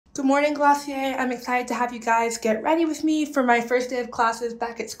Good morning, Glossier. I'm excited to have you guys get ready with me for my first day of classes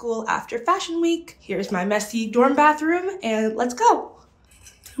back at school after Fashion Week. Here's my messy dorm bathroom, and let's go.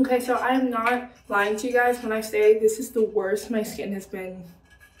 Okay, so I am not lying to you guys when I say this is the worst my skin has been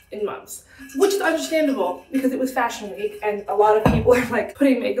in months, which is understandable because it was Fashion Week and a lot of people are like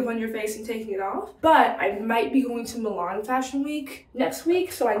putting makeup on your face and taking it off. But I might be going to Milan Fashion Week next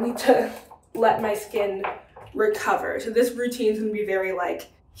week, so I need to let my skin recover. So this routine is going to be very like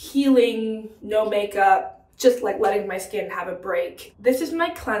healing, no makeup, just like letting my skin have a break. This is my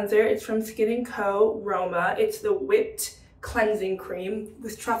cleanser. It's from Skin&Co Roma. It's the whipped cleansing cream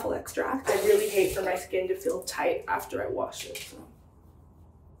with truffle extract. I really hate for my skin to feel tight after I wash it. So.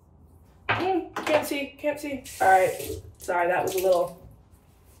 Can't see. All right, sorry, that was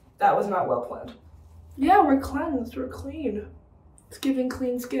not well planned. Yeah, we're cleansed, we're clean. It's giving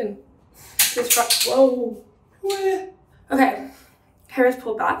clean skin. Whoa. Okay, hair is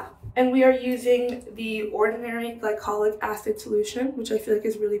pulled back. And we are using the Ordinary Glycolic Acid Solution, which I feel like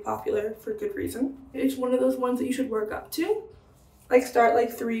is really popular for good reason. It's one of those ones that you should work up to. Like start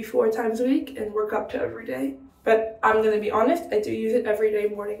like 3-4 times a week and work up to every day. But I'm gonna be honest, I do use it every day,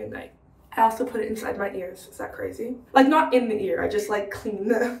 morning and night. I also put it inside my ears. Is that crazy? Like not in the ear, I just like clean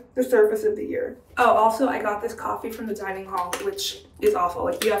the surface of the ear. Oh, also I got this coffee from the dining hall, which is awful.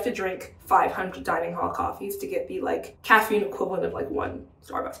 Like you have to drink 500 dining hall coffees to get the like caffeine equivalent of like one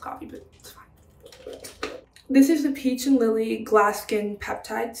Starbucks coffee, but it's fine. This is the Peach and Lily Glass Skin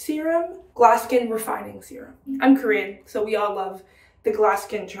Peptide Serum, Glass Skin Refining Serum. I'm Korean, so we all love the glass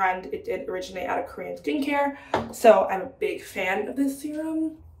skin trend. It did originate out of Korean skincare, so I'm a big fan of this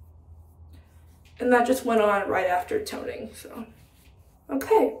serum. And that just went on right after toning, so.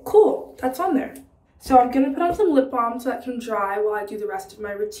 Okay, cool, that's on there. So I'm gonna put on some lip balm so that can dry while I do the rest of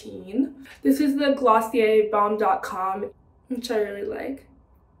my routine. This is the Glossier Balm Dotcom, which I really like.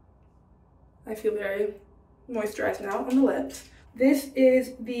 I feel very moisturized now on the lips. This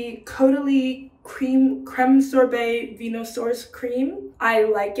is the Caudalie Creme Sorbet VinoSource Cream. I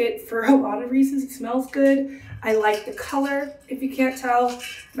like it for a lot of reasons. It smells good. I like the color. If you can't tell,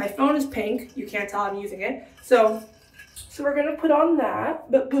 my phone is pink. You can't tell I'm using it. So we're gonna put on that.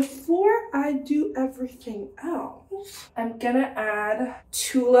 But before I do everything else, I'm gonna add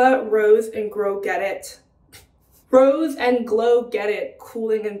Tula Rose and Glow Get It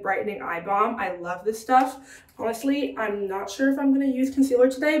Cooling and Brightening Eye Balm. I love this stuff. Honestly, I'm not sure if I'm gonna use concealer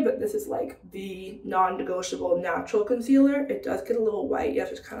today, but this is like the non-negotiable natural concealer. It does get a little white. You have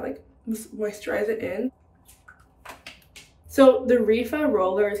to just kind of like moisturize it in. So the Refa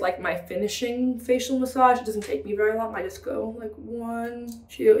roller is like my finishing facial massage. It doesn't take me very long. I just go like 1,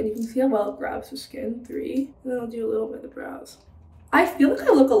 2, and you can see how well it grabs the skin, 3, and then I'll do a little bit of the brows. I feel like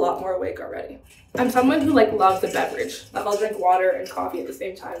I look a lot more awake already. I'm someone who like loves a beverage. Like I'll drink water and coffee at the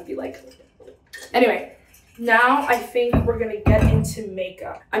same time and be like, anyway. Now I think we're gonna get into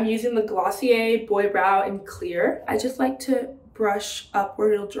makeup. I'm using the Glossier Boy Brow in Clear. I just like to brush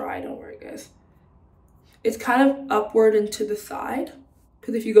upward. It'll dry, don't worry guys. It's kind of upward and to the side,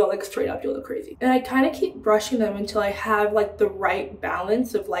 because if you go like straight up, you'll look crazy. And I kind of keep brushing them until I have like the right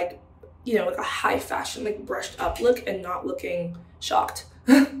balance of like, you know, like a high fashion, like brushed up look and not looking shocked.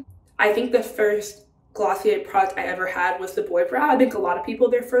 I think the first Glossier product I ever had was the Boy Brow. I think a lot of people,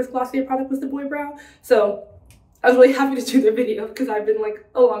 their first Glossier product was the Boy Brow. So I was really happy to do the video because I've been like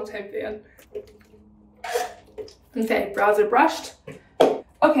a long time fan. Okay, brows are brushed.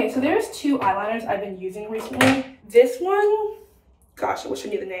 Okay, so there's 2 eyeliners I've been using recently. This one, gosh, I wish I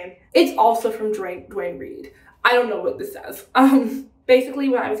knew the name. It's also from Dwayne Reed. I don't know what this says. Basically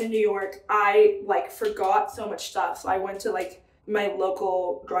when I was in New York, I like forgot so much stuff. So I went to like my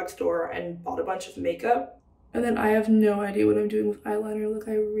local drugstore and bought a bunch of makeup. And then I have no idea what I'm doing with eyeliner. Look,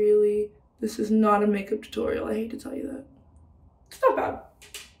 this is not a makeup tutorial. I hate to tell you that. It's not bad.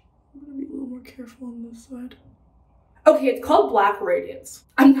 I'm gonna be a little more careful on this side. Okay, it's called Black Radiance.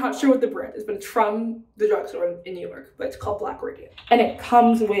 I'm not sure what the brand is, but it's from the drugstore in New York, but it's called Black Radiance. And it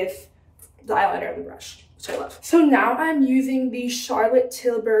comes with the eyeliner and the brush, which I love. So now I'm using the Charlotte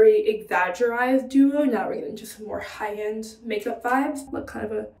Tilbury Exagger-eyes duo. Now we're getting into some more high-end makeup vibes. Like kind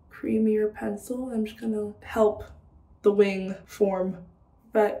of a creamier pencil. I'm just gonna help the wing form,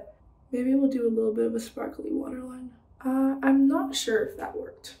 but maybe we'll do a little bit of a sparkly waterline. I'm not sure if that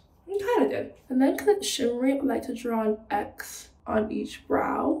worked. It kind of did. And then because it's shimmery, I like to draw an X on each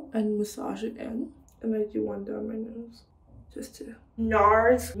brow and massage it in. And I do one down my nose. Just to.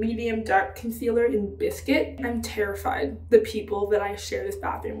 Nars medium dark concealer in Biscuit. I'm terrified the people that I share this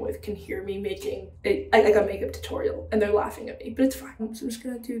bathroom with can hear me making like a makeup tutorial and they're laughing at me, but it's fine. So I'm just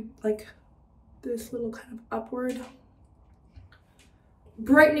gonna do like this little kind of upward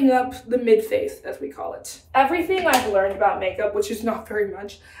brightening up the mid-face, as we call it. Everything I've learned about makeup, which is not very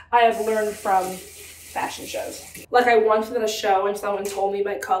much, I have learned from fashion shows. Like I once did a show and someone told me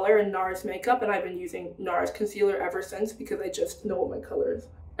my color in Nars makeup, and I've been using Nars concealer ever since because I just know what my color is.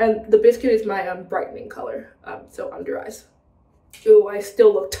 And the Biscuit is my brightening color, so under eyes. Ooh, I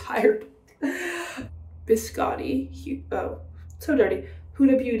still look tired. Biscotti, oh, so dirty.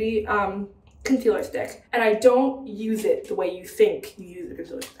 Huda Beauty concealer stick, and I don't use it the way you think you use a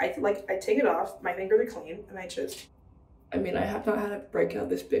concealer. I take it off, my fingers are clean, and I mean, I have not had a breakout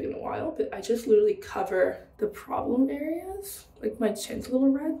this big in a while, but I just literally cover the problem areas. Like my chin's a little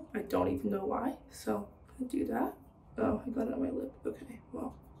red. I don't even know why. So I do that. Oh, I got it on my lip. Okay,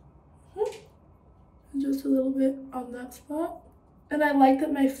 well. Just a little bit on that spot. And I like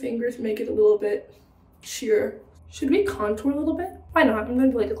that my fingers make it a little bit sheer. Should we contour a little bit? Why not? I'm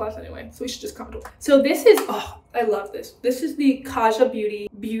gonna do like a class anyway, so we should just contour. So this is, oh, I love this. This is the Kaja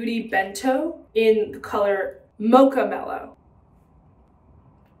Beauty Bento in the color Mochamellow.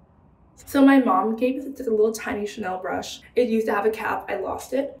 So my mom gave us a little tiny Chanel brush. It used to have a cap, I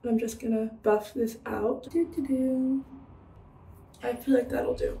lost it. I'm just gonna buff this out. I feel like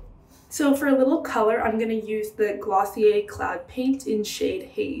that'll do. So for a little color, I'm gonna use the Glossier Cloud Paint in shade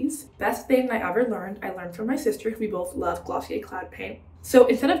Haze. Best thing I ever learned, I learned from my sister. We both love Glossier Cloud Paint. So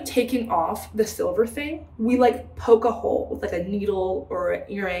instead of taking off the silver thing, we like poke a hole with like a needle or an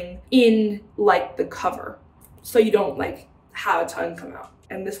earring in like the cover. So you don't like have a ton come out.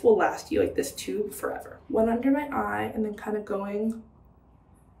 And this will last you like this tube forever. One under my eye and then kind of going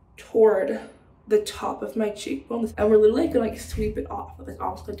toward the top of my cheekbones. And we're literally gonna like sweep it off. Like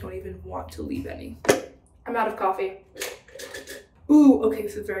almost I don't even want to leave any. I'm out of coffee. Ooh, okay,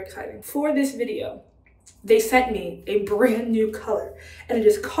 this is very exciting. For this video, they sent me a brand new color and it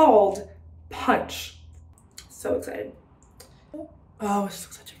is called Punch. So excited. Oh, it's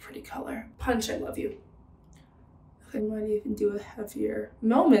such a pretty color. Punch, I love you. I might even do a heavier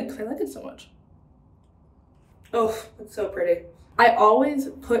moment because I like it so much. Oh, it's so pretty. I always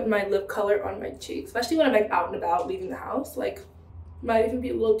put my lip color on my cheeks, especially when I'm like out and about leaving the house. Like, might even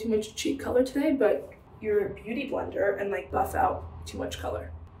be a little too much cheek color today, but you're a beauty blender and like buff out too much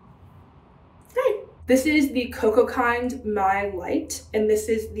color. Hey, this is the Cocoa Kind Mai-Light, and this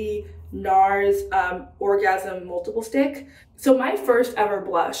is the Nars Orgasm Multiple Stick. So my first ever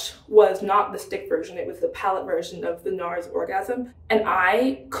blush was not the stick version, it was the palette version of the Nars Orgasm, and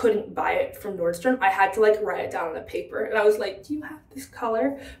I couldn't buy it from Nordstrom. I had to like write it down on a paper, and I was like, do you have this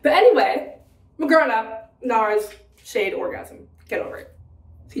color? But anyway, I'm a grown up. Nars shade Orgasm, get over it.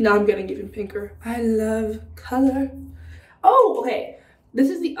 See, now I'm getting even pinker. I love color. Oh, okay. This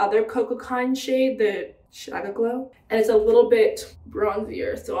is the other Cocoa Kind shade, the Shaga Glow, and it's a little bit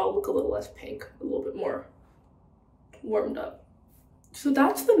bronzier, so I'll look a little less pink, a little bit more warmed up. So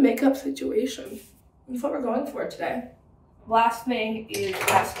that's the makeup situation. That's what we're going for today. Last thing is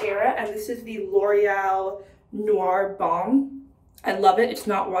mascara, and this is the L'Oreal Noir Balm. I love it. It's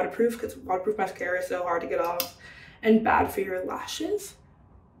not waterproof because waterproof mascara is so hard to get off and bad for your lashes.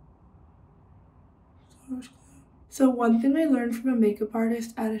 So one thing I learned from a makeup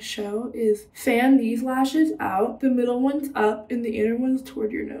artist at a show is fan these lashes out, the middle ones up, and the inner ones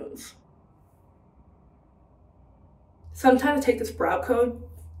toward your nose. Sometimes I take this brow coat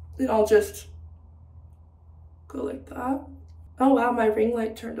and I'll just go like that. Oh wow, my ring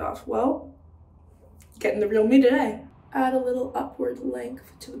light turned off. Well, getting the real me today. Add a little upward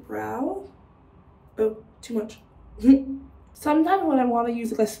length to the brow. Oh, too much. Sometimes when I want to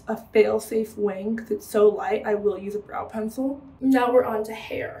use like a fail-safe wing, because it's so light, I will use a brow pencil. Now we're on to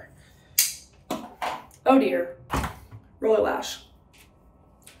hair. Oh dear. Roller lash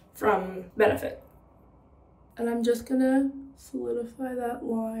from Benefit. And I'm just gonna solidify that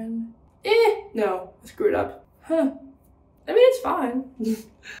line. No, I screwed up. Huh. I mean, it's fine.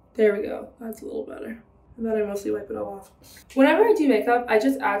 There we go. That's a little better. And then I mostly wipe it all off. Whenever I do makeup, I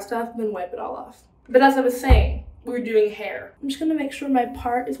just add stuff and then wipe it all off. But as I was saying, we're doing hair. I'm just gonna make sure my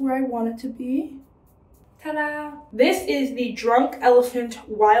part is where I want it to be. Ta-da! This is the Drunk Elephant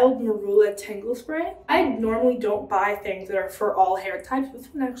Wild Marula Tangle Spray. I normally don't buy things that are for all hair types, but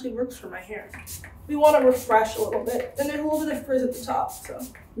this one actually works for my hair. We want to refresh a little bit, and there's a little bit of frizz at the top, so.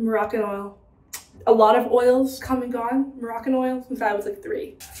 Moroccan oil. A lot of oils come and gone, Moroccan oil, since I was like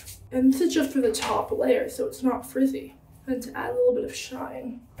 3. And this is just for the top layer, so it's not frizzy. And to add a little bit of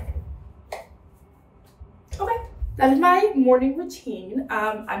shine. Okay. That is my morning routine.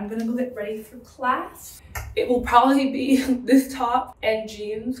 I'm gonna go get ready for class. It will probably be this top and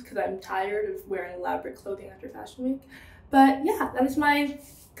jeans because I'm tired of wearing elaborate clothing after Fashion Week. But yeah, that is my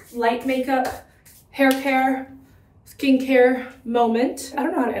light makeup, hair care, skincare moment. I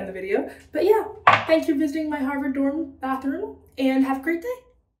don't know how to end the video, but yeah, thank you for visiting my Harvard dorm bathroom and have a great day.